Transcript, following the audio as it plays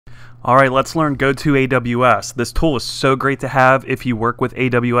Alright, let's learn Gotoaws. This tool is so great to have if you work with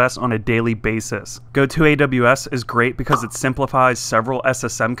AWS on a daily basis. Gotoaws is great because it simplifies several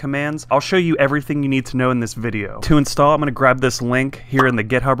SSM commands. I'll show you everything you need to know in this video. To install, I'm going to grab this link here in the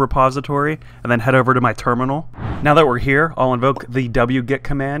GitHub repository and then head over to my terminal. Now that we're here, I'll invoke the wget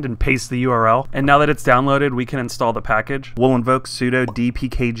command and paste the URL. And now that it's downloaded, we can install the package. We'll invoke sudo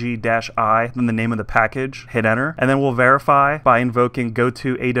dpkg-i, then the name of the package, hit enter, and then we'll verify by invoking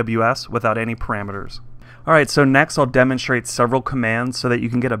Gotoaws without any parameters. Alright, so next I'll demonstrate several commands so that you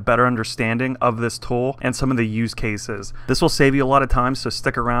can get a better understanding of this tool and some of the use cases. This will save you a lot of time, so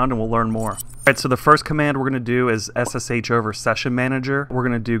stick around and we'll learn more. Alright, so the first command we're going to do is SSH over Session Manager. We're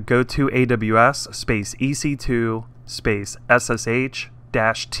going to do Gotoaws space EC2 space SSH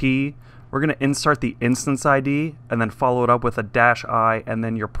 -T. We're going to insert the instance ID and then follow it up with a -I and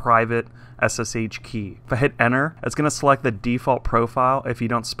then your private SSH key. If I hit enter, it's going to select the default profile if you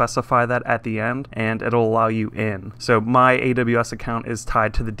don't specify that at the end, and it'll allow you in. So my AWS account is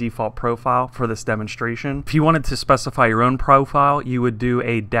tied to the default profile for this demonstration. If you wanted to specify your own profile, you would do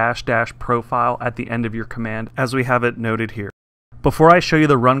a -- profile at the end of your command, as we have it noted here. Before I show you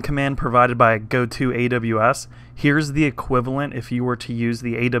the run command provided by Gotoaws, here's the equivalent if you were to use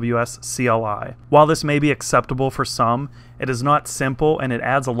the AWS CLI. While this may be acceptable for some, it is not simple and it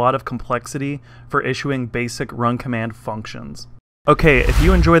adds a lot of complexity for issuing basic run command functions. Okay, if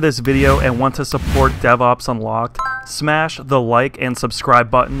you enjoy this video and want to support DevOps Unlocked, smash the like and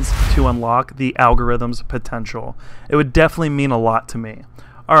subscribe buttons to unlock the algorithm's potential. It would definitely mean a lot to me.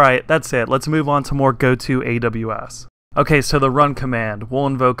 Alright, that's it. Let's move on to more Gotoaws. Okay, so the run command, we'll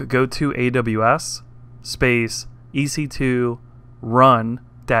invoke Gotoaws space EC2 run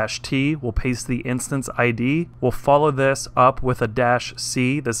 -T. We'll paste the instance ID. We'll follow this up with a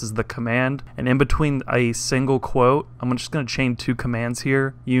 -C. This is the command. And in between a single quote, I'm just going to chain two commands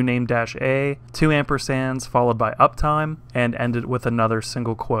here. uname -a, 2 ampersands followed by uptime, and end it with another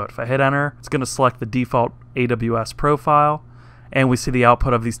single quote. If I hit enter, it's going to select the default AWS profile. And we see the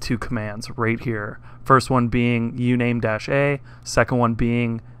output of these two commands right here. First one being uname -a, second one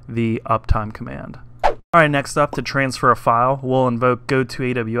being the uptime command. Alright, next up, to transfer a file, we'll invoke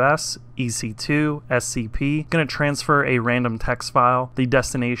Gotoaws EC2 SCP. Going to transfer a random text file, the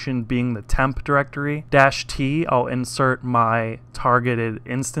destination being the temp directory. -T, I'll insert my targeted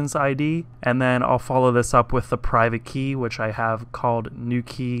instance ID, and then I'll follow this up with the private key, which I have called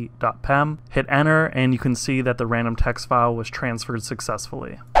newkey.pem. Hit enter, and you can see that the random text file was transferred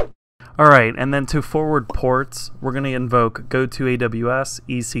successfully. Alright, and then to forward ports, we're going to invoke Gotoaws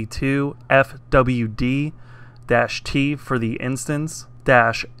EC2 FWD-T for the instance,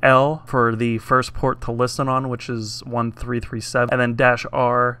 -L for the first port to listen on, which is 1337, and then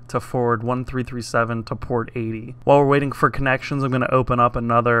 -R to forward 1337 to port 80. While we're waiting for connections, I'm going to open up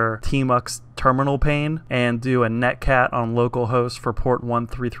another Tmux terminal pane and do a netcat on localhost for port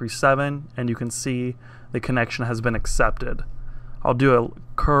 1337, and you can see the connection has been accepted. I'll do a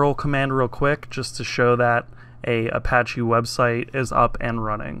curl command real quick just to show that a Apache website is up and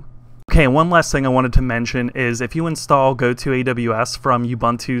running. Okay, one last thing I wanted to mention is if you install Gotoaws from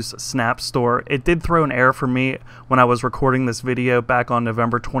Ubuntu's Snap Store, it did throw an error for me when I was recording this video back on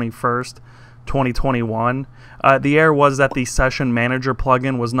November 21st, 2021. The error was that the Session Manager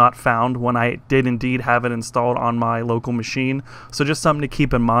plugin was not found when I did indeed have it installed on my local machine, so just something to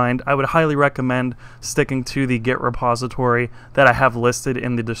keep in mind. I would highly recommend sticking to the Git repository that I have listed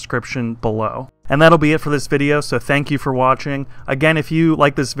in the description below. And that'll be it for this video, so thank you for watching. Again, if you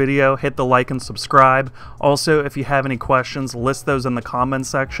like this video, hit the like and subscribe. Also, if you have any questions, list those in the comments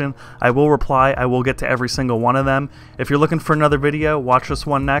section. I will reply. I will get to every single one of them. If you're looking for another video, watch this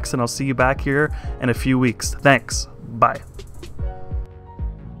one next, and I'll see you back here in a few weeks. Thanks. Bye.